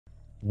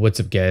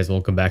What's up guys,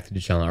 welcome back to the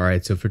channel.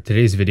 Alright, so for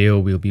today's video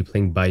we'll be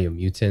playing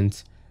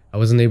Biomutant. I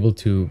wasn't able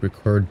to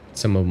record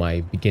some of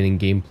my beginning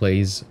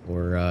gameplays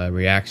or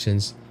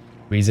reactions.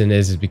 Reason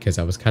is because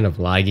I was kind of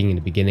lagging in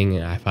the beginning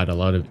and I've had a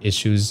lot of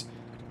issues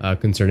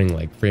concerning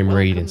like frame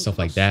rate and stuff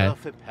like that.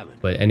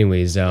 But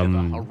anyways,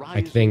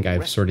 I think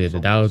I've sorted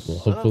it out. Well,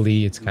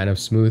 hopefully it's kind of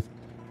smooth.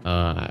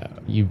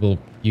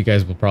 You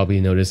guys will probably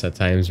notice at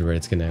times where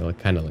it's gonna like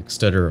kind of like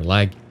stutter or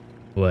lag.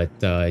 But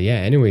yeah,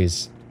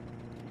 anyways,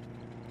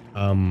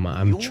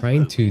 I'm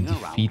trying to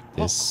defeat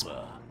this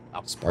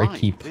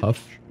Porky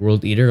Puff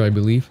World Eater, I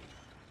believe,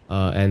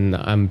 and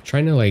I'm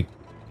trying to like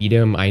beat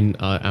him.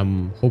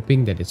 I'm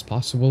hoping that it's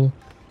possible,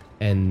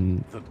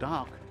 and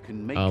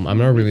I'm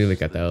not really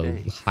like at the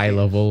high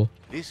level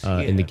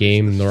in the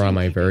game, nor am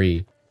I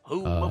very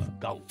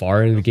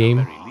far in the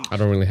game. I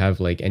don't really have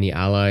like any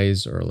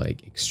allies or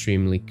like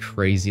extremely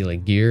crazy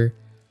like gear,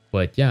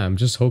 but yeah, I'm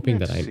just hoping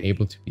that I'm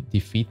able to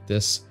defeat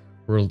this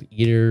World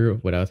Eater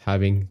without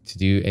having to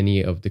do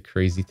any of the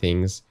crazy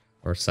things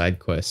or side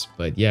quests.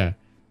 But yeah,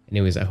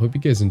 anyways, I hope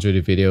you guys enjoyed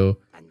the video.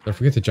 Don't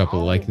forget to drop a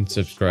like and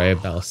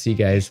subscribe. I'll see you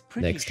guys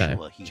next time.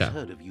 Ciao. He's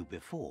heard of you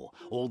before,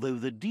 although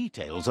the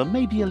details are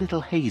maybe a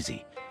little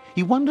hazy.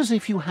 He wonders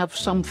if you have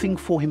something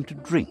for him to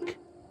drink.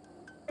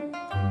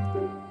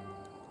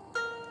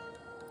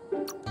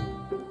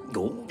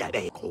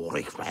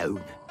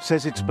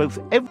 Says it's both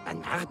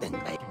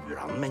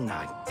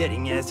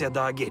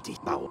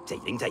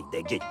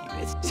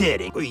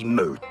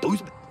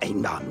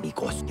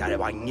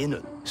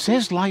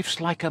Says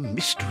life's like a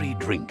mystery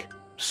drink.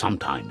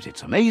 Sometimes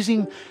it's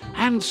amazing,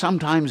 and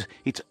sometimes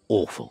it's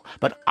awful.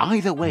 But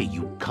either way,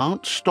 you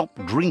can't stop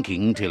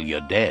drinking till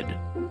you're dead.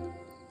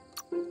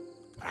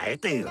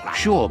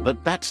 Sure,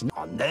 but that's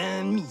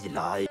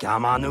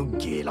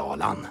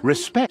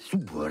respect.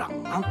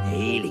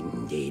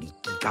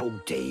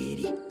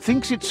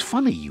 Thinks it's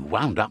funny you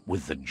wound up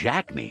with the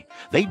Jagni.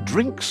 They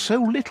drink so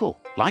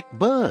little, like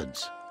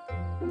birds.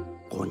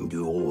 But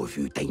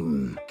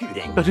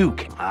who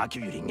can?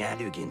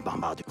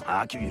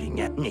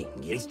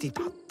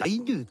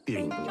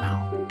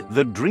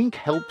 The drink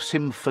helps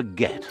him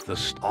forget the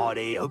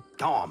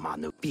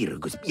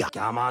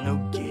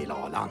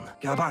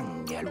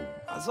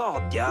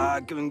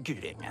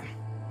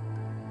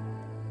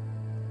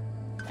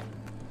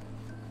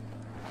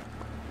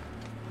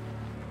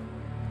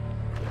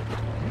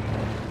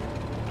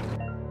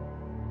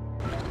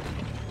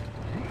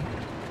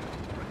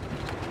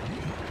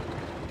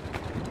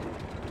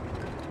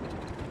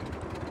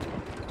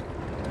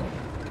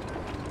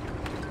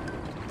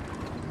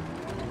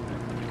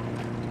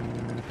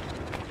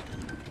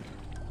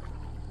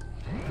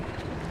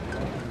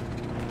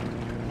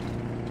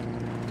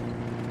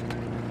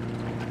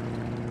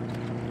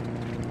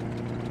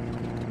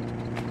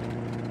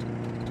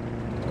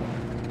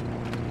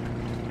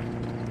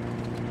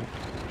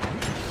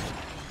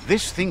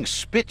This thing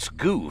spits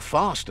goo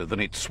faster than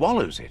it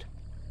swallows it.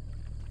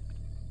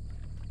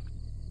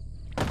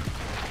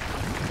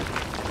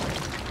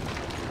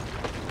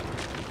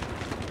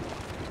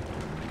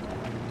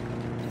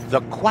 The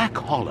Quack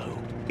Hollow.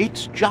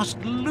 It's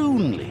just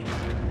lonely.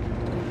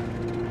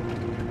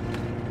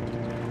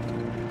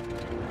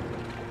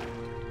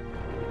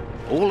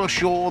 All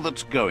ashore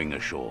that's going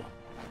ashore.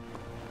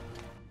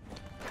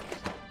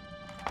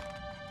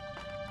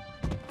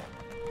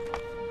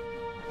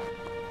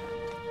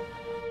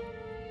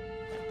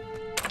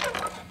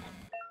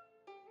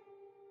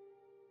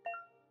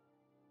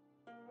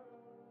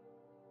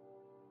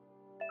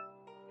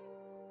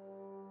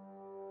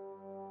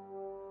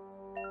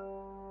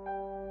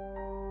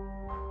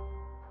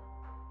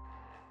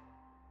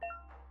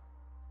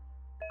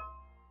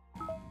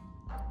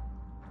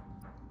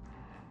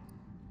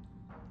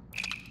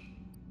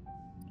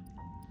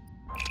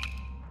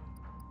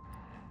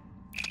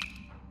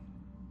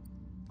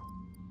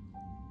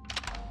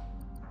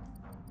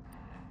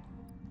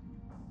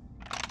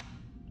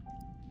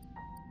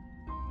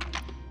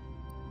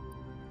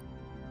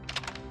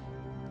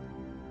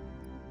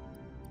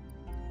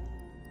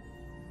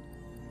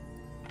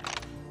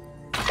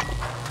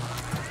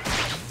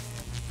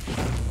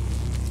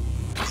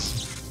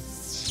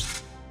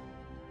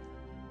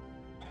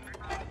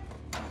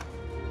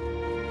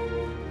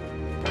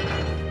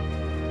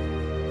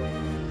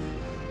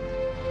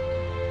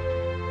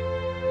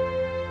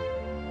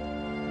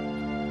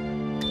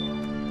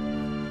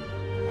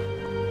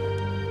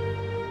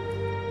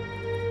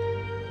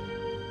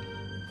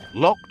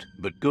 Locked,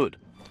 but good.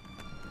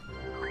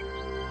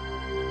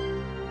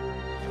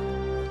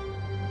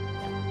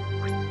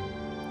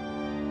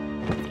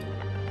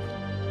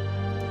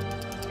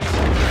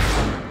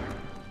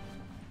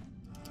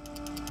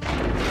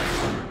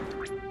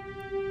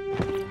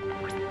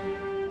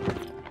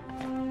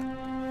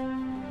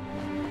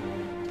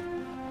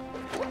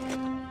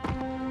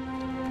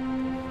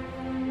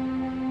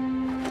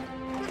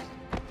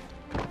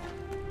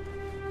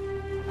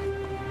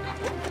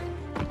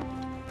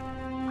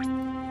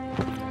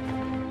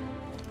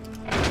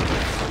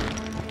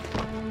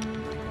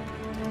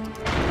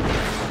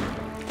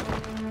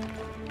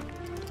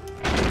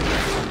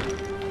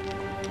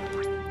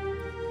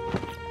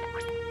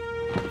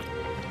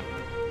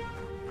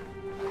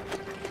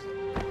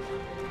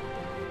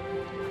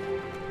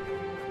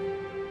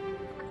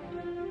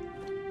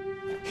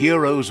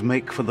 Heroes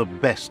make for the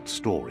best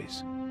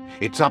stories.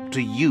 It's up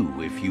to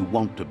you if you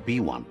want to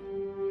be one.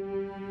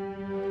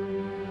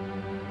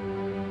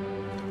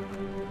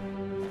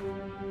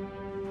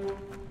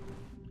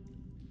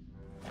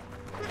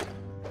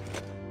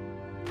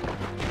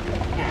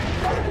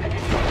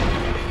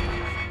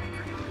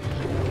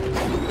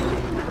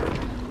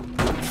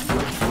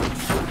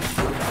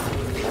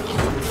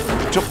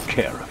 Took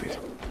care of it.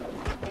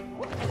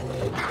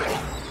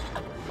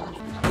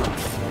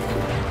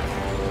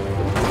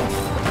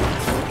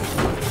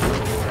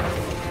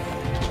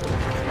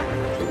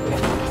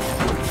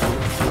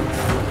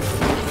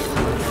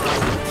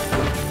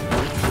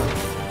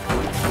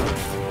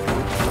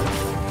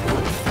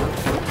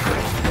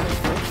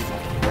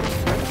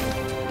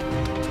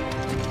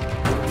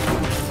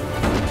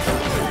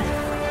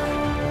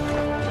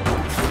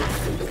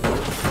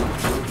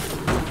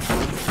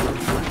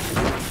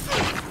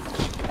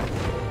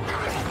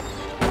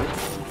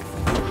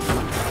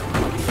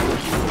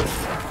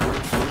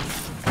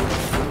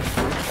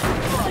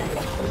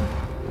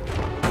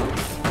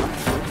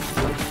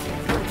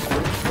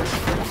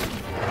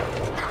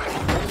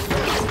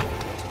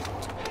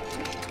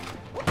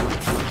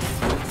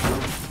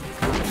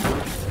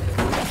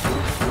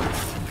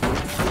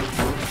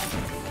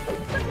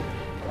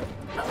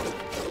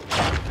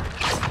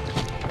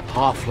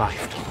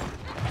 Half-life.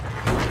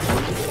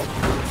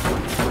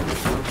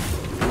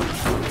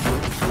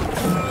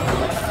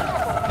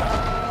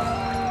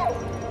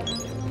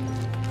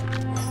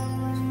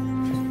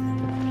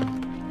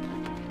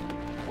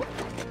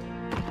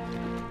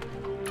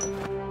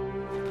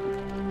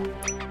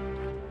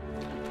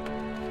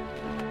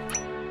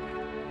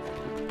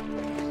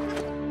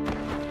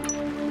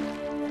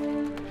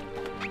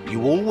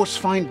 You always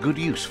find good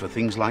use for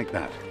things like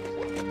that.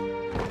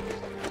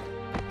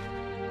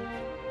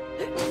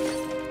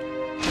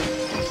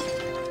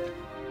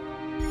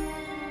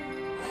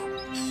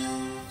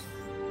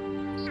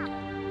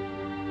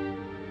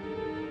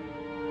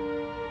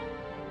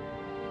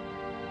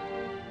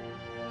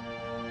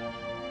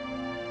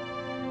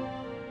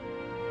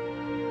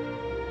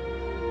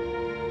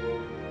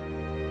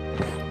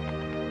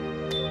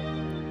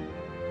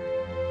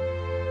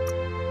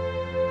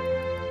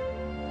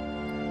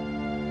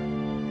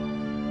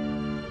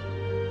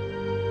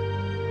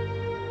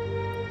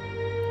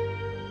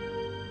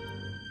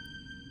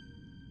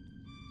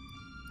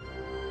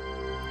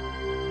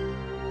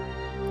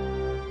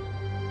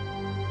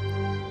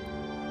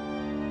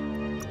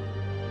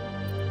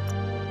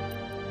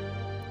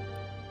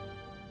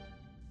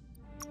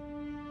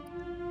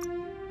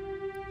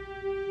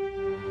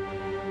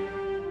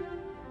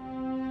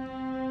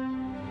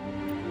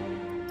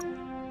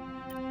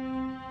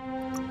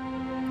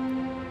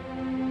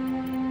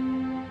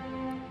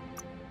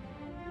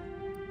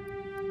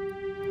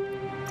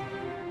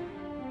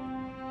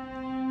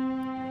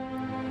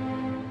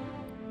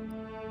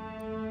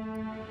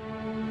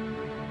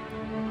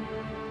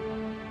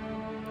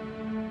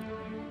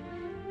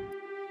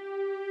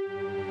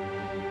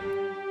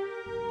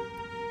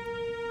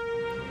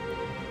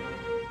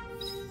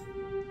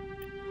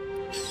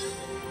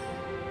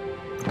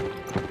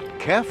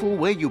 Careful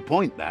where you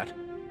point that.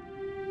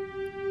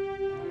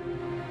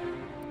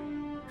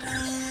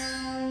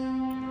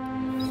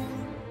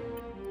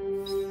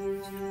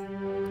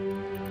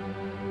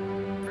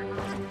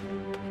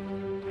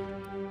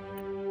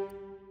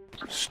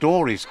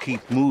 Stories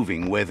keep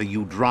moving whether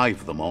you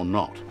drive them or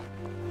not.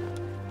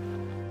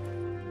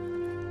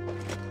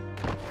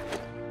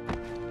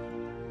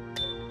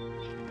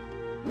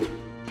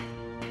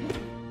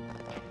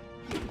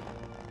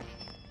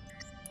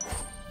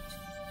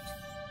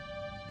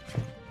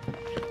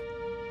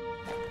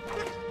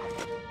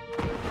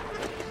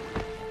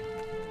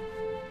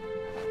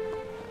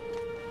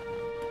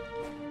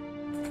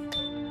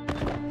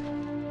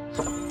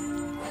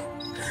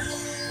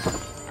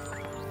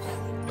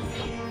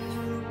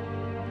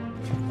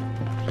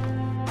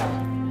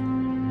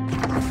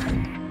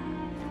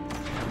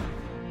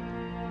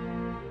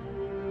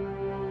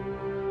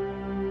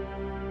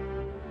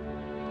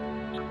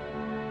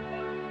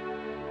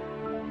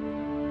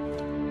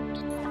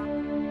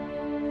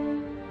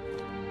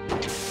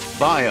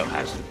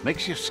 Biohazard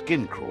makes your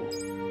skin crawl.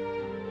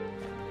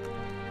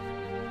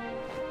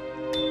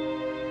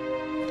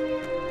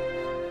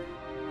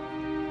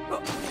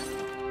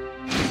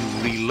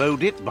 You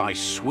reload it by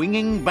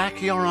swinging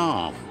back your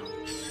arm.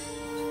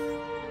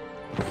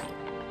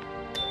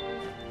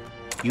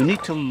 You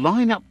need to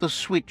line up the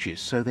switches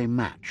so they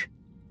match.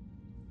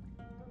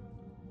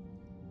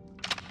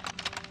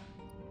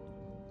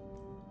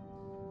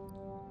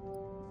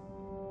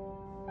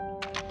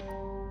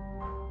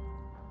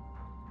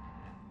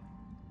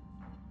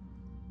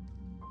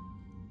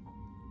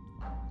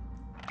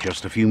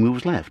 Just a few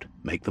moves left.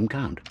 Make them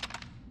count.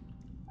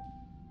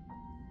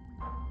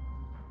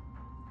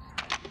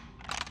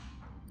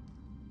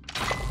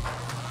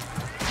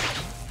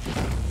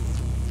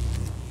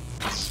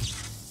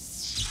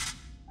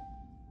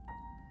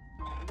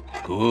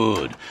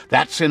 Good.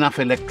 That's enough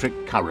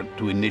electric current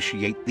to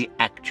initiate the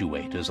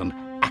actuators and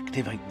activate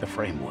activate the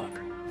framework.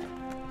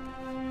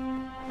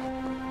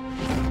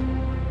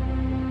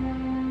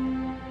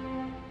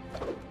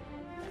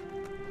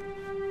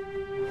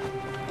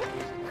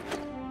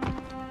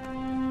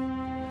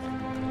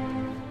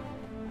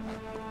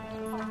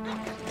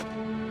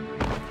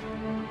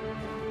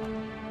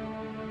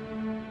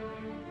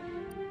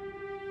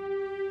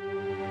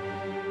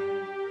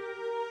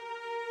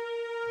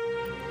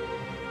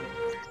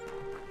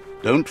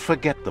 Don't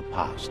forget the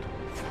past.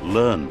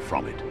 Learn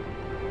from it.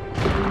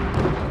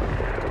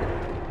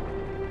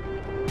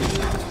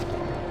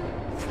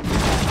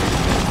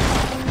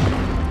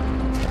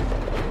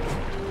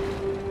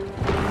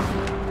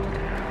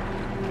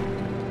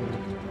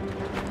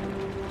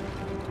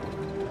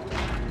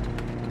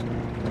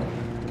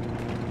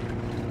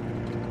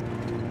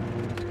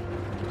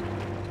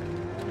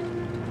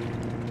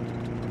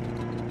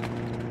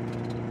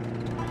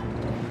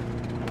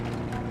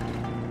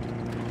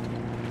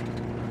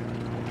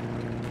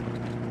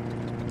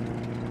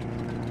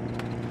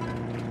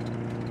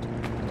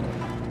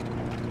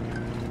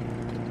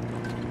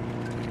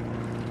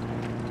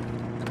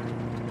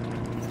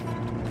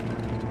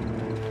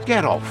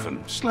 Get off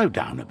and slow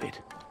down a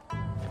bit.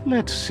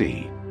 Let's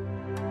see.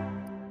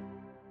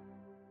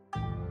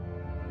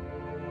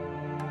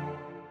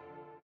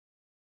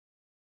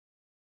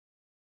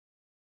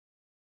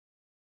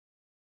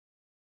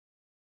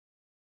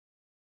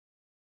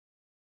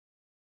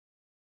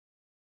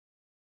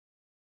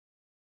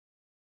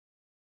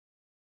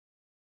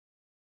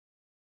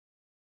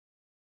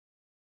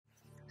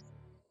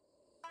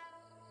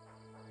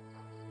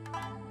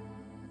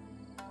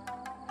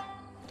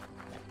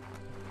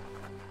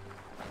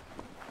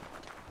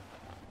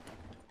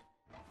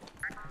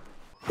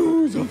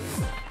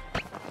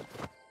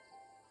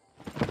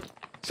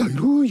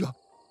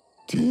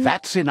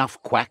 That's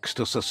enough quacks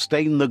to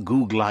sustain the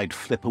Googlide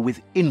flipper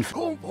with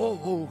infinite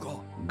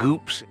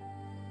goops.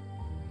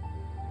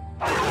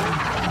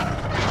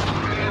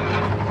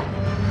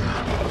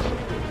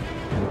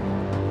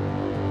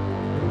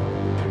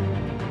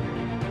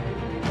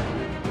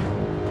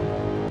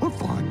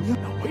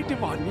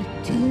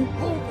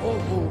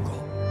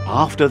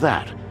 After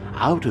that,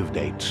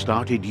 Out-of-Date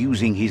started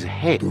using his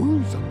head.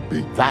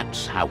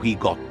 That's how he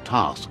got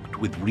tasked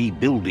with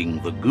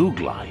rebuilding the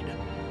Googlide.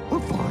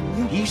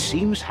 He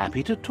seems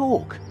happy to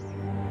talk.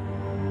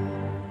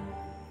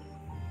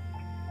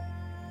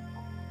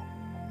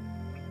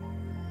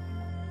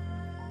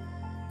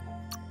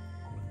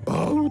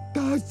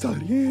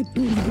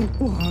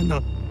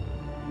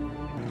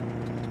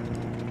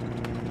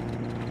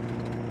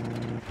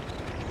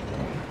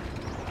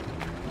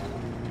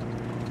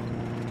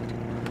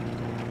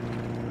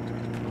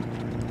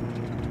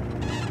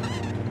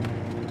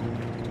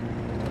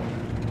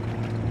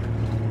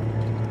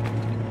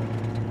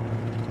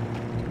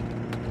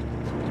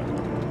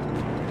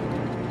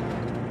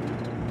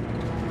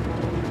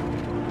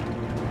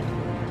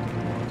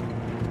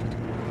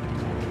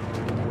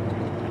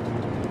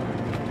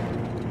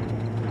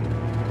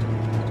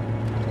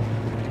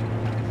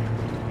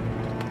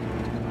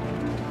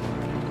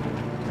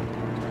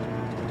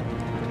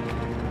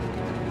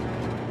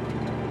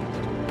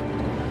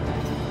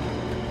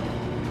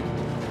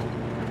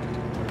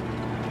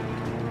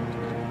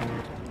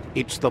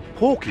 It's the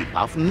Porky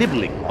Puff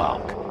nibbling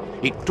bark.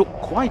 It took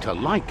quite a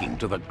liking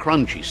to the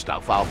crunchy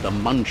stuff after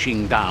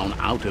munching down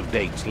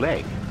Out-of-Date's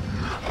leg.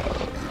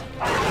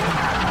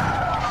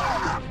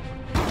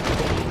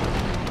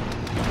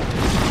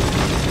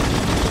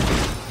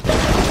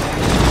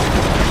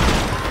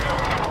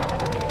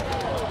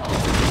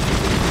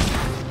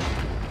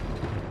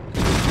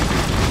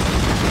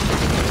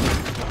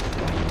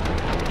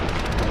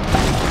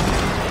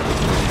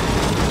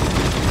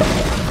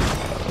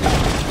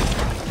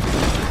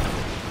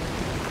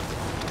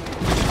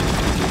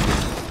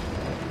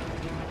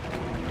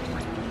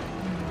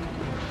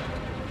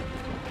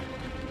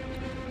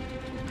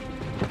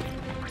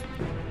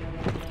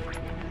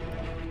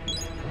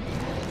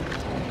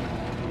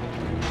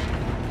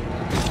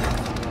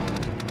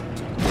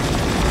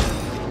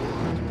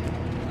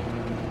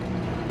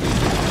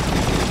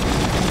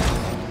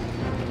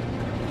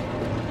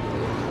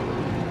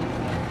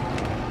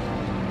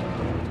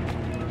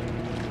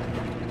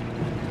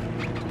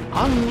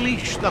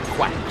 Unleash the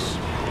quacks.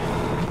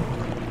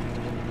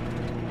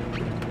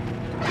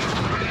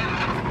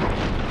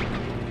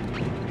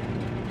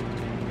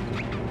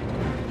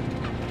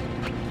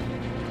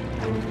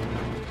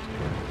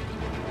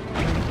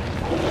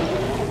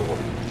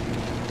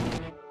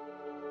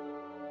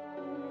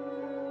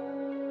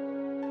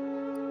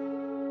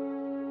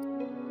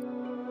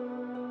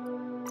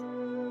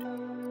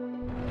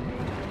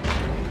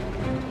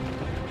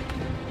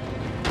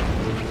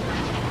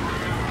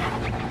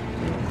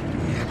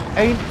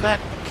 Ain't that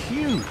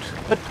cute?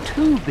 A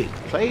two-bit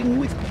playing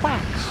with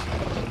quacks.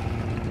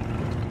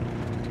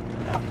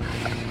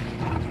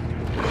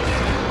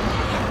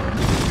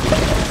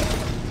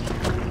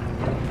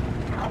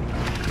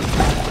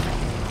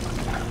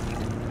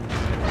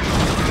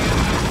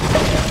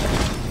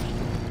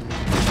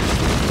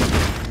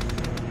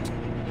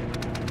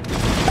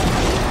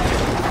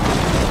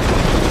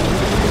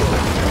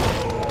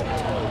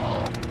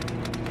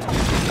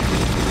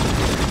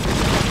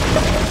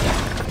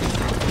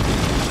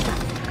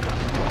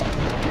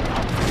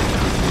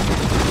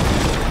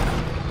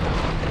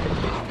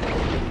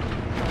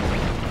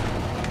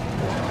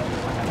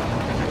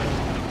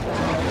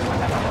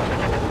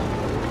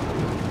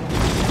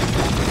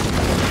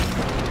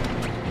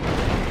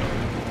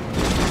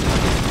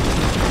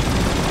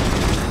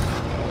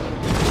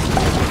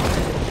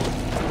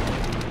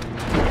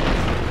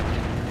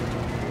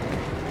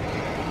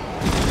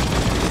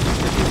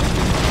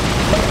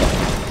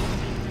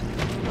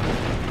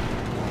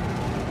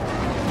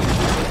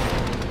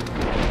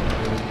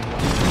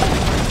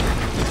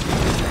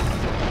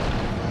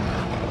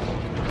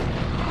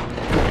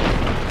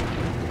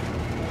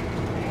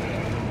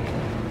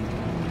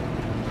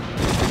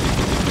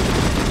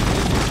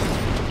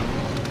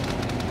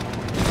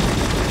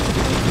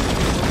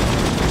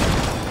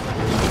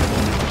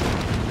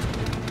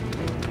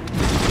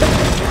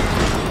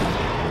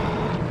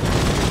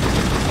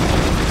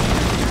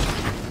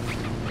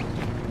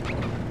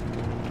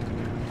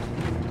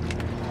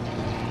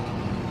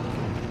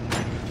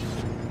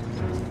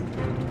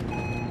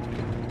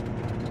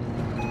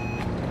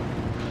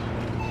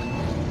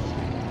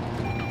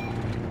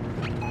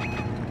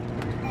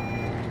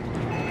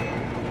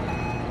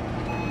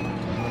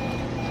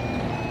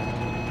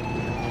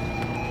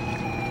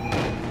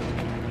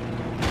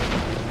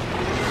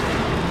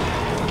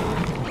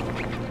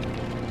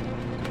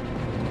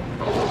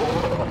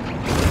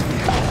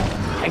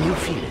 you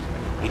feel it?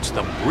 It's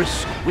the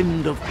brisk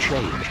wind of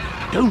change.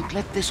 Don't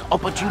let this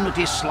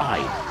opportunity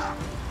slide.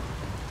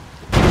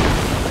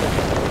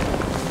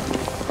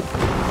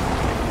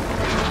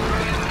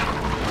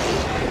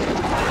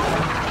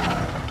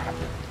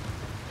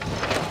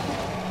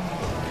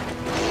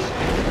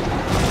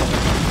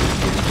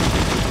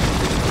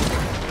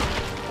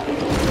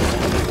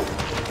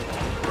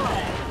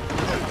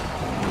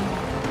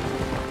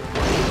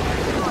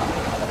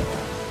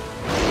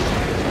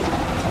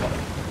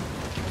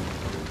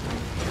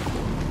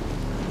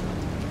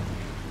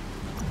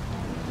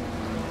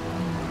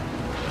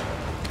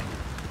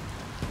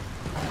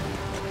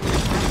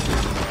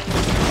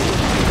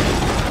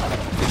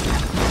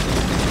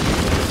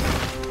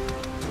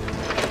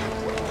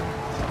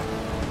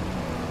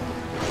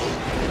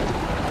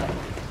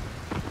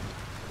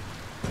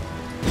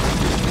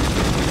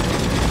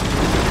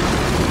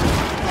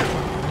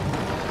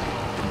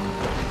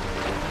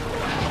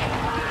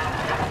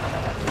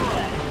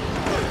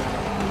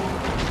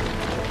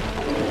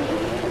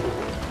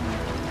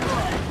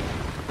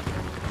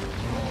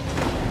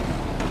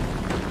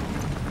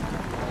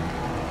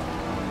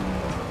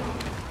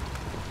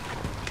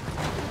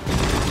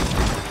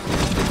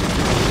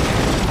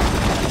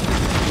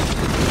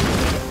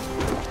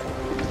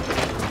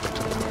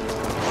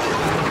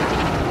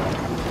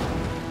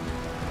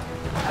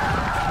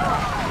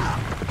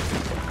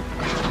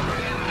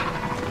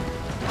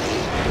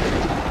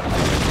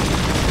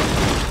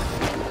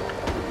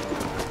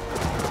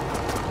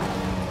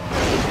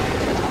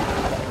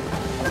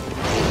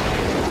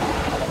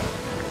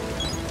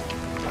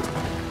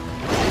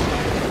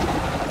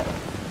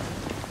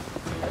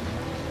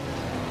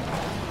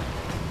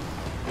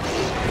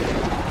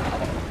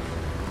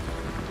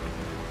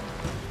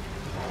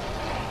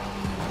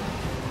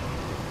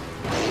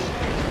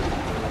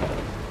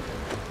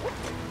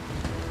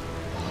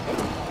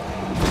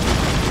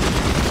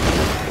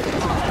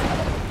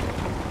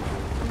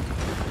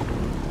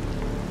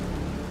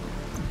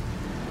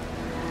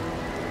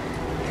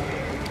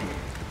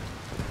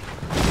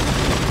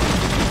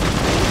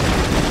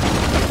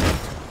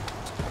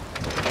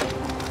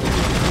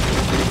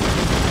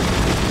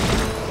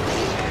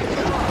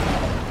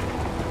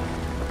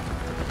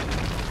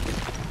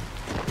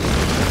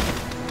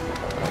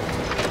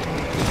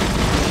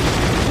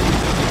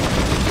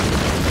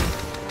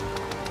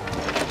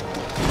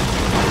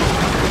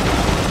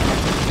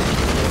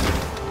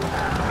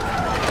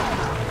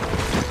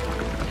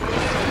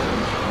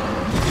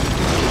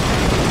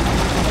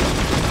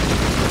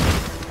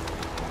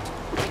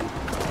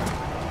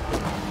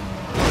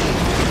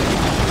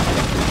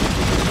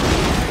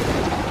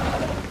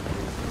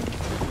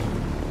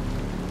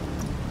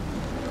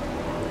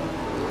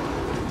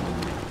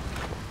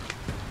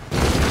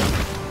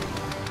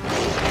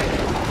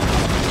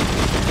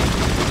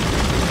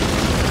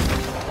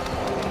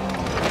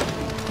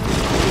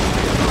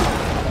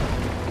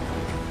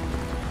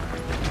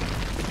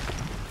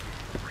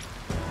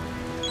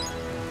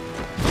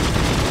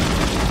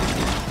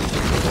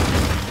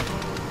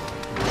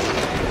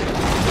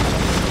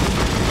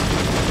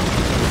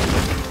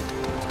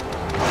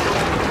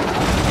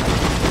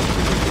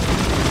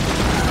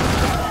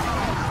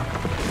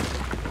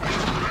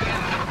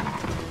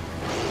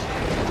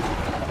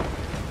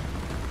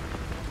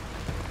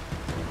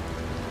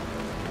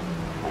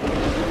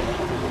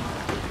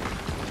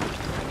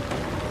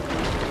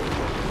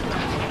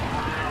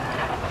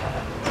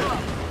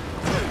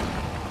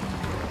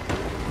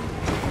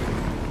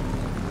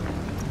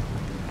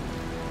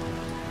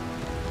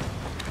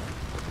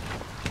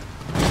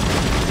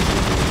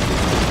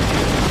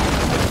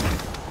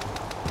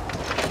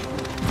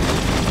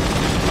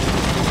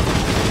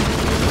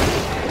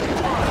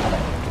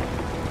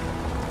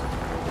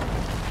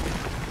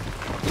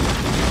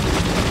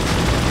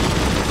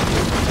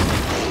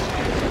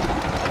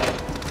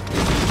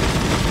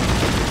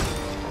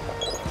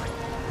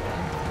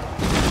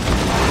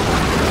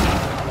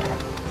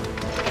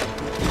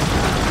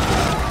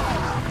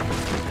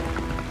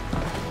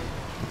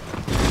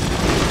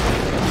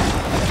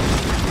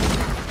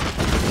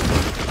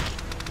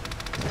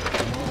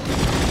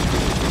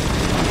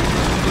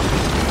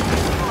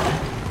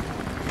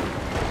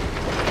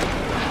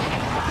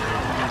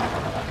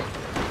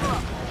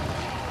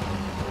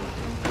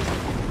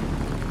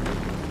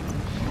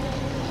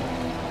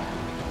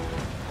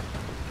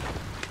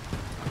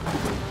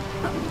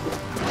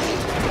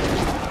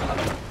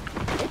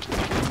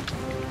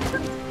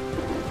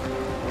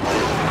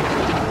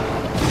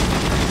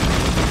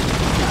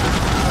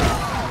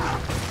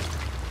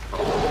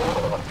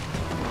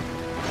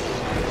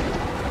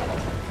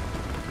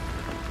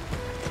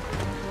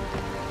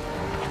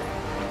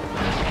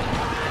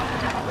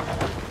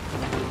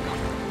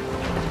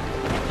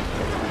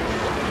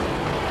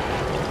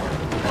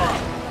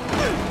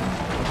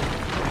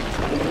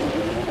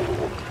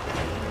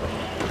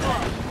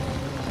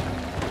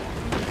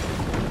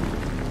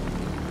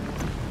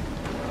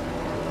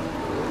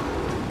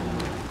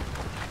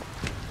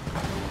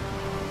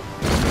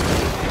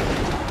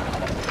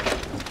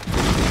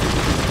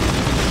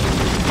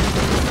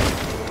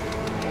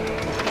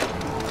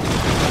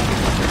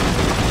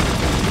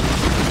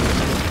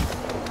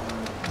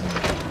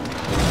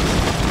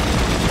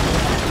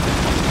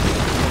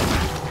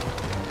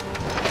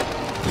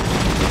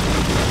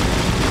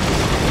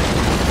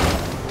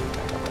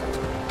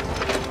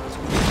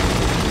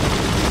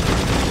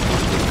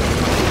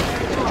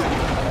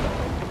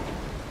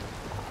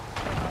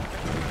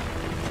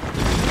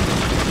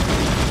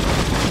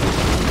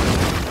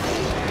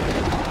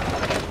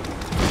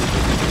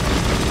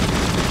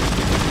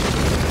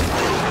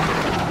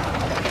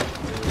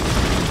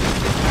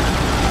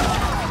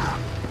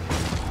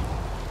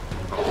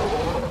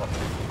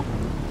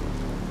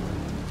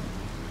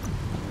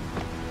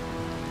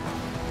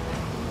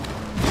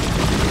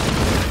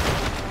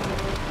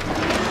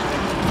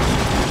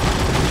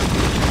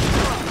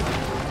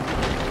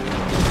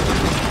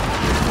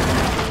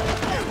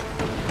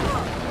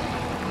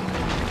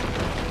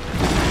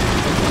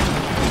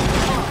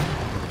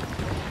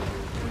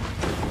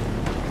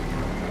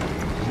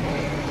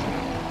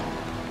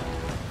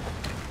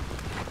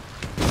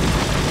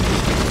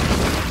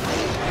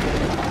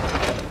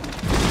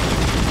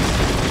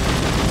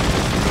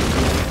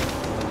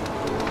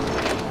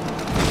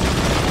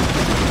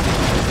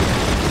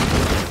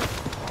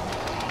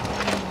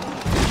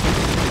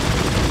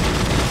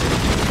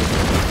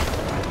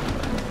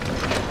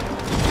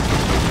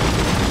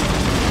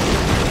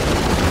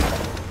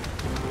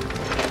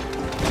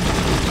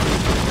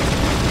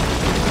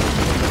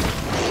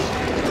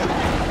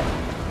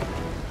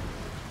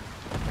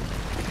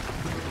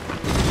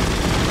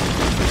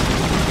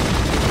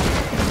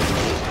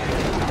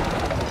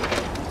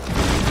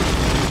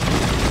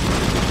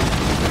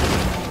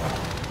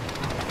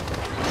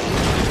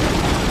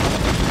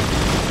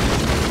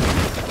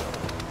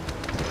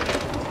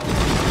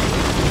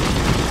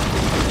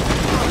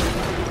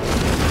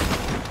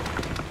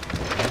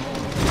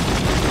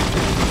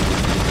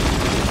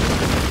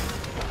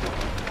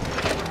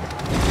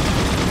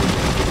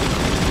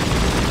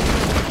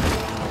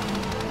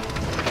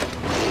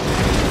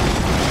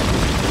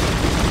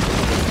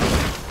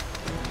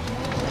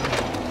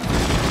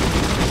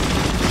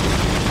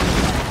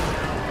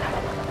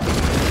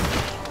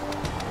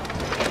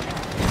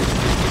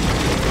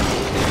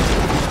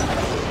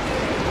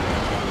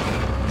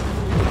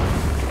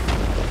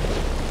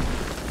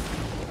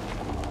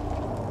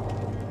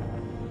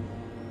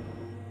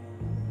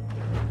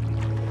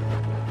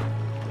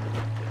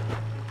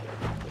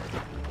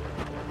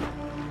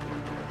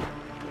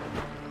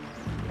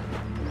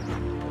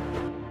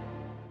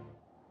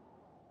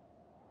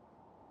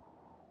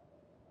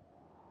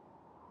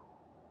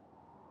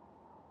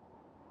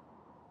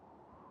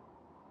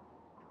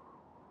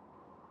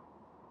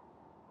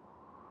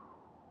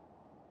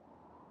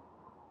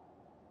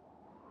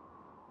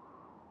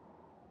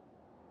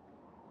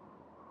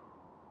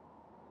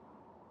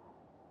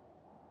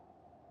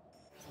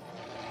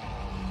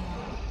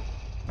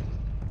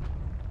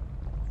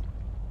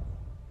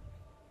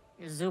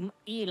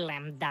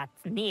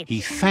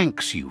 He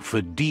thanks you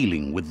for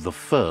dealing with the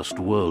first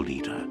World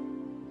Eater.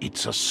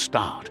 It's a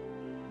start.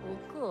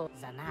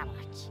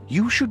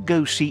 You should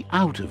go see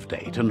Out of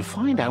Date and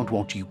find out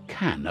what you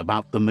can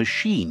about the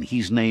machine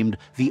he's named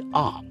the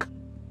Ark.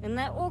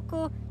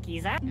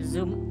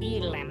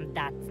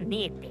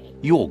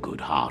 You're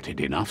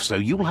good-hearted enough, so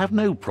you'll have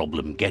no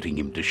problem getting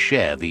him to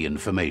share the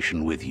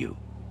information with you.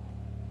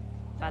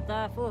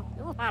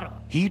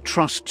 He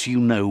trusts you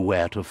know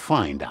where to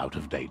find Out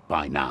of Date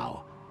by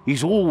now.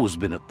 He's always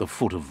been at the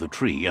foot of the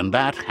tree, and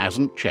that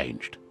hasn't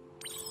changed.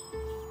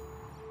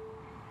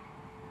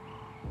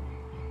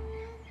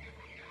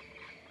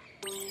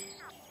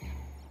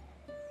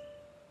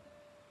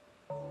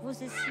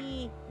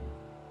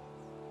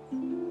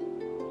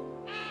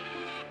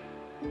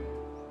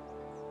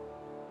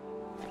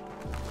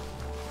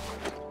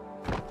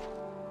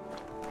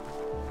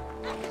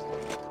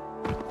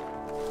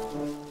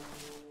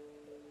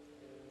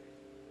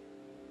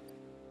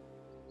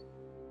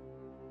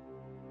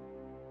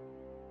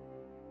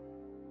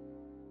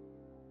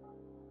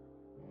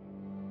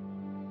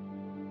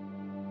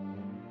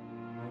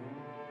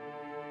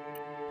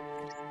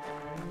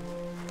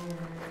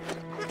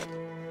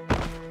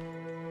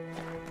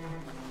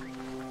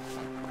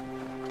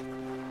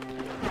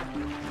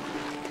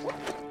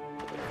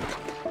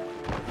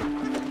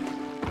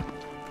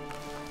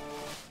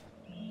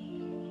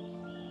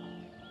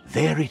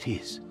 There it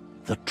is,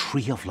 the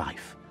Tree of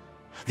Life.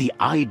 The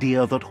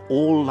idea that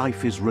all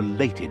life is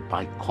related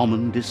by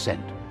common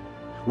descent,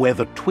 where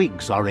the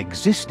twigs are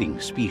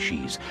existing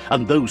species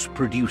and those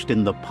produced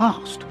in the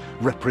past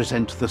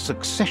represent the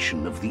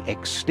succession of the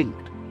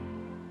extinct.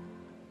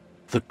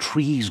 The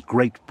tree's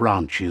great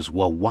branches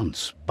were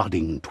once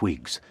budding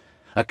twigs,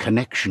 a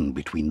connection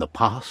between the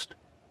past,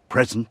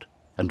 present,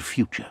 and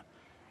future.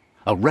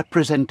 A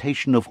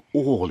representation of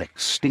all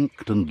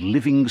extinct and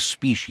living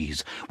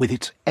species with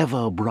its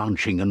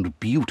ever-branching and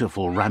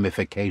beautiful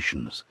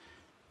ramifications.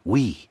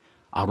 We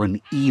are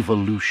an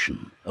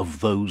evolution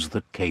of those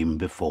that came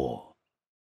before.